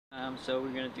So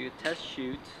we're going to do a test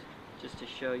shoot just to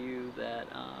show you that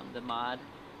the mod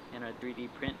and our 3D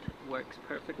print works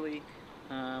perfectly.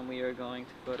 We are going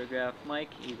to photograph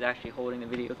Mike. He's actually holding the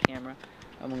video camera.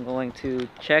 I'm going to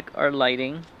check our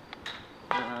lighting.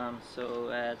 So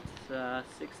at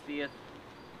 60th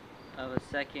of a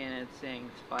second it's saying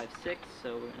it's 5.6,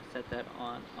 so we're going to set that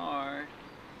on our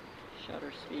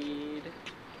shutter speed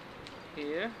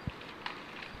here,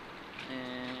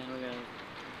 and we're going to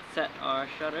set our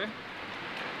shutter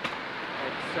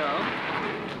like so,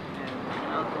 and we're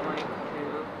now going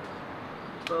to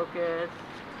focus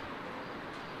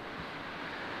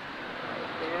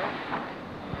right there,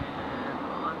 and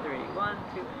on 3, 1,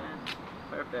 2, and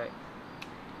perfect.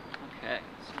 Okay,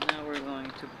 so now we're going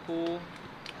to pull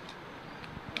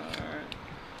our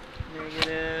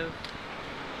negative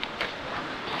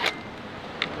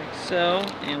like so,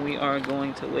 and we are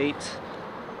going to wait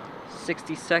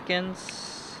 60 seconds.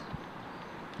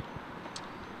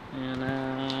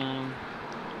 And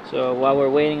so while we're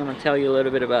waiting, I'm going to tell you a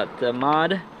little bit about the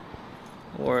mod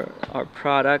or our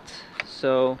product.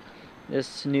 So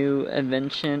this new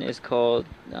invention is called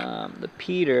the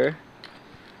Peter.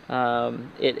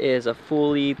 It is a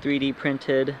fully 3D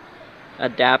printed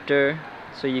adapter,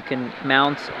 so you can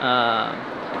mount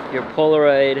your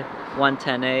Polaroid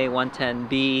 110A,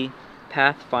 110B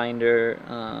Pathfinder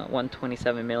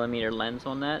 127mm lens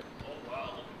on that,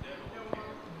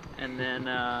 and then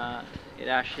it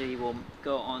actually will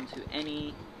go onto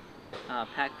any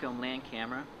pack film land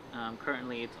camera.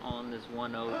 Currently it's on this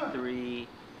 103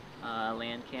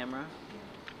 land camera,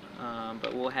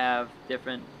 but we'll have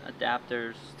different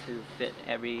adapters to fit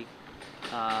every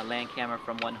land camera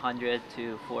from 100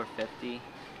 to 450.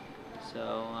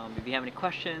 So if you have any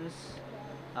questions,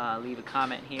 leave a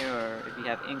comment here, or if you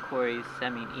have inquiries,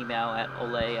 send me an email at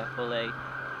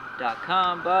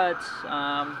ole@photole.com. But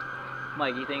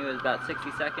Mike, you think it was about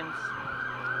 60 seconds?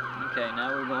 Okay,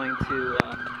 now we're going to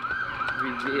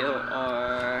reveal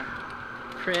our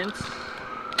print.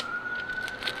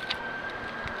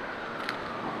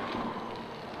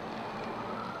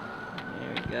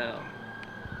 There we go.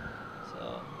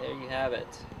 So there you have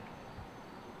it.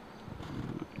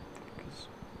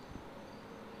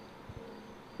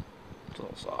 It's a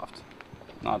little soft.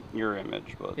 Not your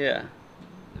image, but yeah,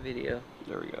 the video.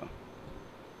 There we go.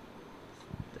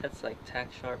 That's like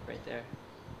tack sharp right there.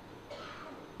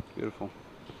 Beautiful.